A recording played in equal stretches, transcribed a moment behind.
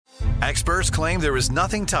Experts claim there is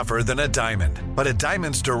nothing tougher than a diamond. But at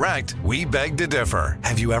Diamonds Direct, we beg to differ.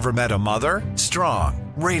 Have you ever met a mother?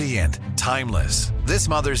 Strong, radiant, timeless. This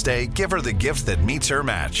Mother's Day, give her the gift that meets her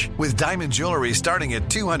match. With diamond jewelry starting at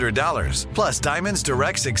 $200. Plus, Diamonds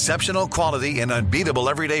Direct's exceptional quality and unbeatable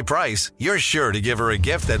everyday price, you're sure to give her a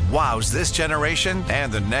gift that wows this generation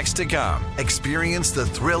and the next to come. Experience the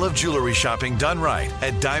thrill of jewelry shopping done right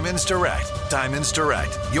at Diamonds Direct. Diamonds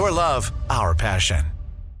Direct. Your love, our passion.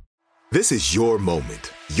 This is your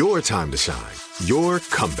moment, your time to shine, your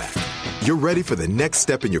comeback. You're ready for the next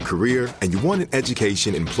step in your career, and you want an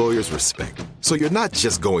education employers respect. So you're not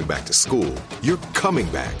just going back to school, you're coming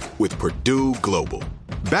back with Purdue Global.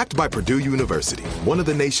 Backed by Purdue University, one of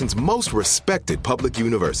the nation's most respected public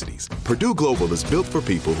universities, Purdue Global is built for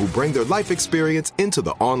people who bring their life experience into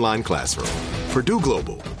the online classroom. Purdue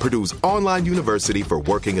Global, Purdue's online university for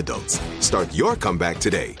working adults. Start your comeback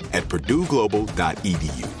today at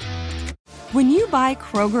purdueglobal.edu. When you buy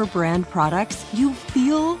Kroger brand products, you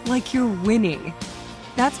feel like you're winning.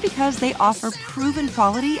 That's because they offer proven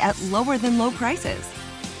quality at lower than low prices.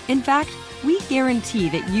 In fact, we guarantee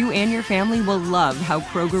that you and your family will love how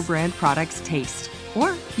Kroger brand products taste,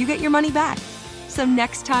 or you get your money back. So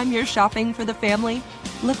next time you're shopping for the family,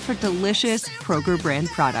 look for delicious Kroger brand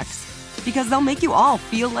products, because they'll make you all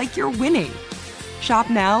feel like you're winning. Shop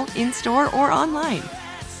now, in-store, or online.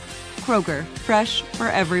 Kroger, fresh for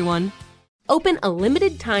everyone. Open a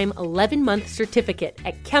limited-time 11-month certificate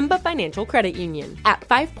at Kemba Financial Credit Union. At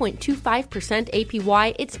 5.25%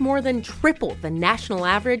 APY, it's more than triple the national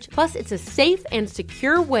average, plus it's a safe and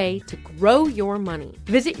secure way to grow your money.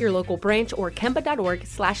 Visit your local branch or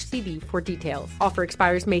kemba.org/CD for details. Offer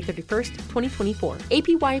expires May 31st, 2024.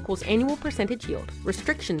 APY equals annual percentage yield.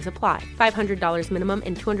 Restrictions apply. $500 minimum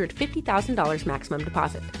and $250,000 maximum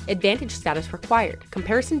deposit. Advantage status required.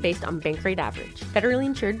 Comparison based on bank rate average. Federally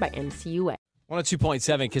insured by NCUA.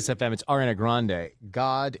 102.7 Kiss FM. It's Ariana Grande.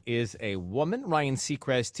 God is a Woman. Ryan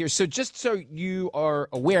Seacrest here. So just so you are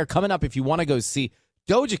aware, coming up, if you want to go see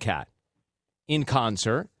Doja Cat in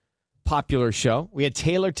concert, popular show. We had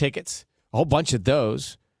Taylor tickets, a whole bunch of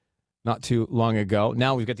those not too long ago.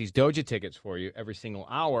 Now we've got these Doja tickets for you every single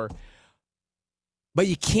hour. But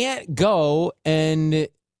you can't go and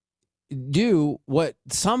do what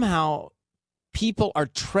somehow people are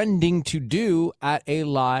trending to do at a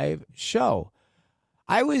live show.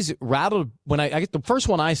 I was rattled when the first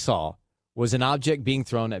one I saw was an object being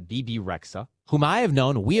thrown at BB Rexa, whom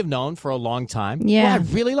we have known for a long time. Yeah. Who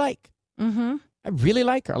I really like. Mm-hmm. I really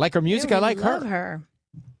like her. I like her music. I like her. Love her.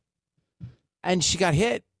 And she got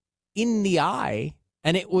hit in the eye,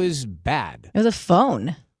 and it was bad. It was a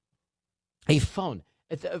phone. A phone.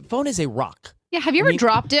 A phone is a rock. Yeah. Have you ever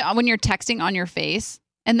dropped it when you're texting on your face?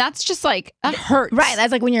 And that's just like, that hurts. Right.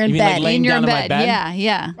 That's like when you're in mean bed. like laying You're down in on my bed? Yeah.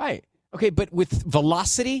 Yeah. Right. Okay, but with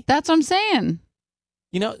velocity, That's what I'm saying.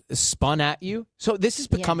 Spun at you. So this has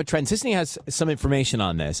become a trend. SISANIE has some information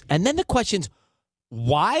on this. And then the question's,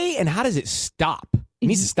 why and how does it stop? It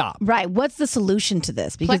needs to stop. Right. What's the solution to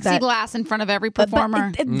this? Plexiglass in front of every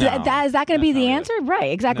performer. Is that going to be the answer?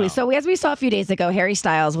 Right, exactly. No. So as we saw a few days ago, Harry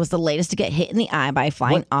Styles was the latest to get hit in the eye by a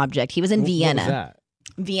flying object. He was in Vienna. What was that?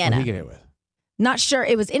 Vienna. What did he get hit with? Not sure.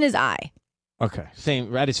 It was in his eye. Okay.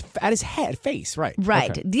 Same at his head, face, right.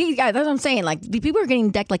 Right. Okay. These guys, that's what I'm saying. Like, the people are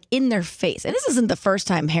getting decked like in their face. And this isn't the first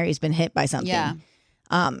time Harry's been hit by something. Yeah.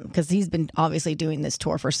 Because he's been obviously doing this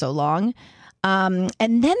tour for so long. And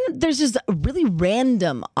then there's just really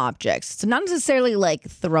random objects. So not necessarily like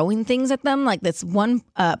throwing things at them. Like this one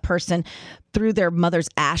person threw their mother's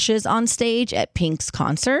ashes on stage at Pink's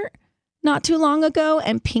concert not too long ago.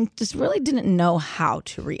 And Pink just really didn't know how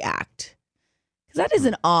to react. Because that is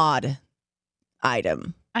an odd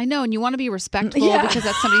item. I know, and you want to be respectful because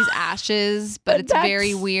that's somebody's ashes, but it's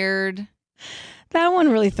very weird. That one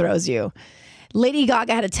really throws you. Lady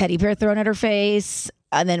Gaga had a teddy bear thrown at her face.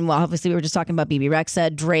 And then, obviously, we were just talking about BB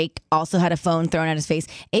Rexa. Drake also had a phone thrown at his face.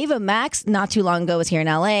 Ava Max, not too long ago, was here in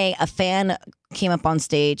LA. A fan came up on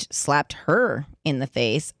stage, slapped her in the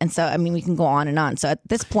face. And so, I mean, we can go on and on. So at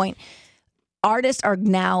this point, artists are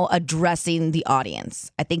now addressing the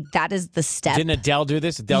audience. I think that is the step. Didn't Adele do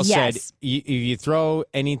this? Adele said, if you throw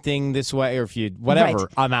anything this way or if you whatever,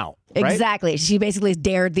 I'm out. Right? Exactly. She basically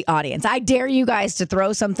dared the audience. I dare you guys to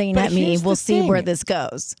throw something at me. We'll see where this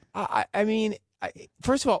goes. I mean,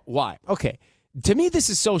 first of all, why? Okay. To me,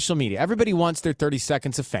 this is social media. Everybody wants their 30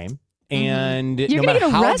 seconds of fame. And no matter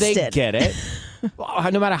how they get it,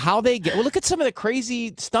 no matter how they get, well, look at some of the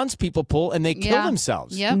crazy stunts people pull and they kill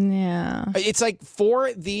themselves. Yep. Yeah. It's like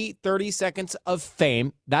for the 30 seconds of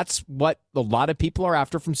fame, that's what a lot of people are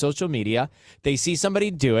after from social media. They see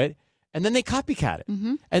somebody do it and then they copycat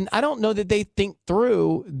it. And I don't know that they think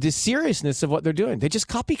through the seriousness of what they're doing. They just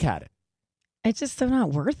copycat it. It's just so not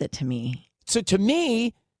worth it to me. So to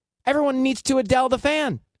me, everyone needs to Adele the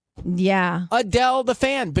fan. Yeah. Adele the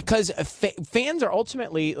fan, because fans are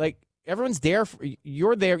ultimately like, everyone's there.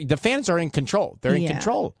 You're there. The fans are in control. They're in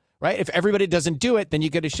control, right? If everybody doesn't do it, then you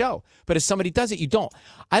get a show. But if somebody does it, you don't.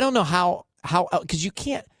 I don't know how because you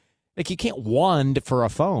can't wand for a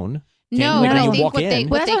phone. No, like I when you think walk what in.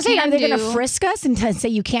 Well, that's what I'm saying. Are they going to do- frisk us and say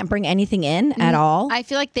you can't bring anything in at all? I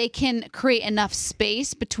feel like they can create enough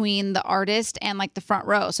space between the artist and like the front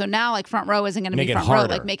row. So now like front row isn't going to Make be it front harder. row.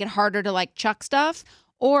 Like make it harder to like chuck stuff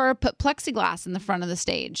or put plexiglass in the front of the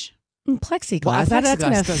stage. Plexiglass. Well, That's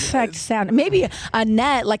going to plexiglass does- affect sound. Maybe a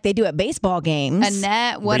net like they do at baseball games. A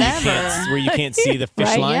net, whatever. Where you can't see the fish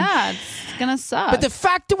Right, line. Yeah, it's going to suck. But the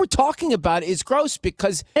fact that we're talking about it is gross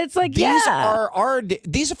because It's like, these yeah. are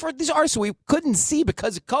these artists we couldn't see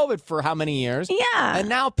because of COVID for how many years? Yeah. And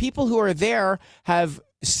now people who are there have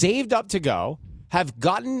saved up to go, have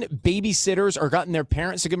gotten babysitters or gotten their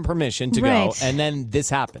parents to give them permission to go, Right. and then this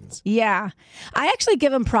happens. Yeah. I actually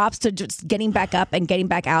give them props to just getting back up and getting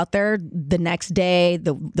back out there the next day,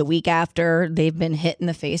 the week after they've been hit in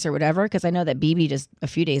the face or whatever. Because I know that BB just a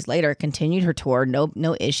few days later continued her tour, no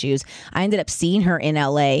issues. I ended up seeing her in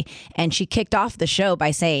LA and she kicked off the show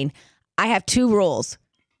by saying, I have 2 rules.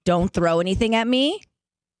 Don't throw anything at me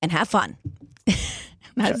and have fun.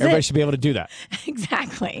 That's Everybody it. should be able to do that.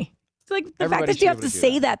 Exactly. It's like the Everybody fact that should you be have able to to do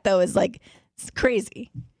say that. that though is like, it's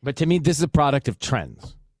crazy. But to me, this is a product of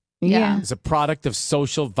trends. Yeah. It's a product of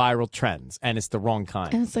social viral trends, and it's the wrong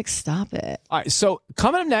kind. And it's like, stop it. All right, so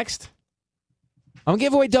coming up next, I'm going to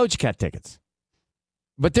give away Doja Cat tickets.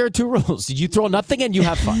 But there are 2 rules. You throw nothing and you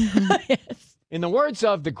have fun. Yes, In the words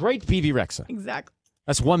of the great PV Rexa. exactly.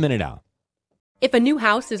 That's 1 minute out. If a new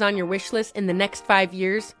house is on your wish list in the next 5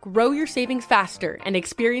 years, grow your savings faster and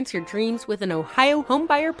experience your dreams with an Ohio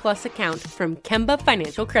Homebuyer Plus account from Kemba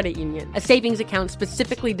Financial Credit Union. A savings account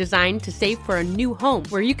specifically designed to save for a new home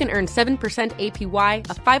where you can earn 7% APY,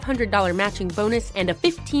 a $500 matching bonus, and a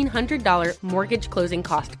 $1,500 mortgage closing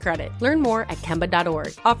cost credit. Learn more at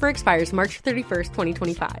Kemba.org. Offer expires March 31st,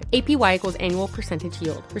 2025. APY equals annual percentage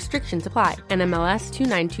yield. Restrictions apply. NMLS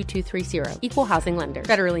 292230. Equal housing lender.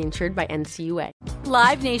 Federally insured by NCUA.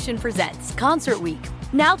 Live Nation presents Concert Week.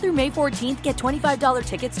 Now through May 14th, get $25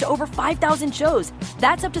 tickets to over 5,000 shows.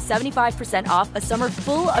 That's up to 75% off a summer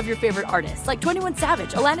full of your favorite artists like 21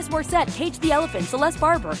 Savage, Alanis Morissette, Cage the Elephant, Celeste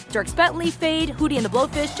Barber, Dierks Bentley, Fade, Hootie and the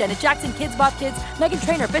Blowfish, Janet Jackson, Kids Bop Kids, Meghan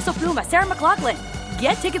Trainor, Bissell Pluma, Sarah McLachlan.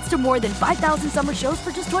 Get tickets to more than 5,000 summer shows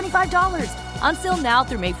for just $25. Until now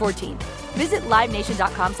through May 14th. Visit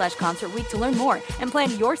LiveNation.com/Concert Week to learn more and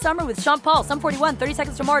plan your summer with Sean Paul, Sum 41, 30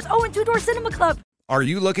 Seconds to Mars, and Two Door Cinema Club. Are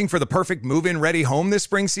you looking for the perfect move-in ready home this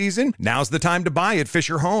spring season? Now's the time to buy at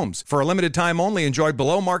Fisher Homes. For a limited time only, enjoy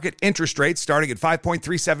below-market interest rates starting at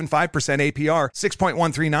 5.375% APR,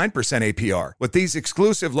 6.139% APR. With these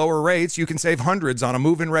exclusive lower rates, you can save hundreds on a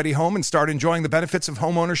move-in ready home and start enjoying the benefits of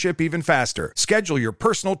homeownership even faster. Schedule your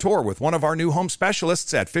personal tour with one of our new home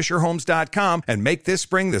specialists at FisherHomes.com and make this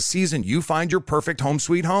spring the season you find your perfect home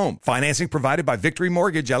sweet home. Financing provided by Victory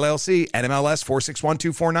Mortgage, LLC, NMLS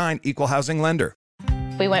 461249, Equal Housing Lender.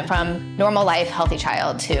 We went from normal life, healthy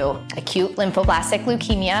child to acute lymphoblastic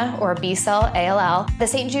leukemia or B-cell ALL. The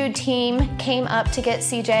St. Jude team came up to get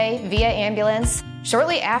CJ via ambulance.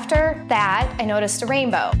 Shortly after that, I noticed a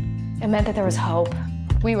rainbow. It meant that there was hope.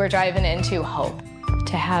 We were driving into hope.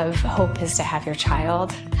 To have hope is to have your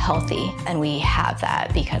child healthy, and we have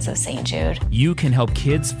that because of St. Jude. You can help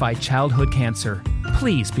kids fight childhood cancer.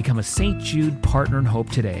 Please become a St. Jude Partner in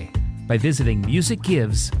Hope today by visiting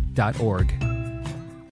musicgives.org.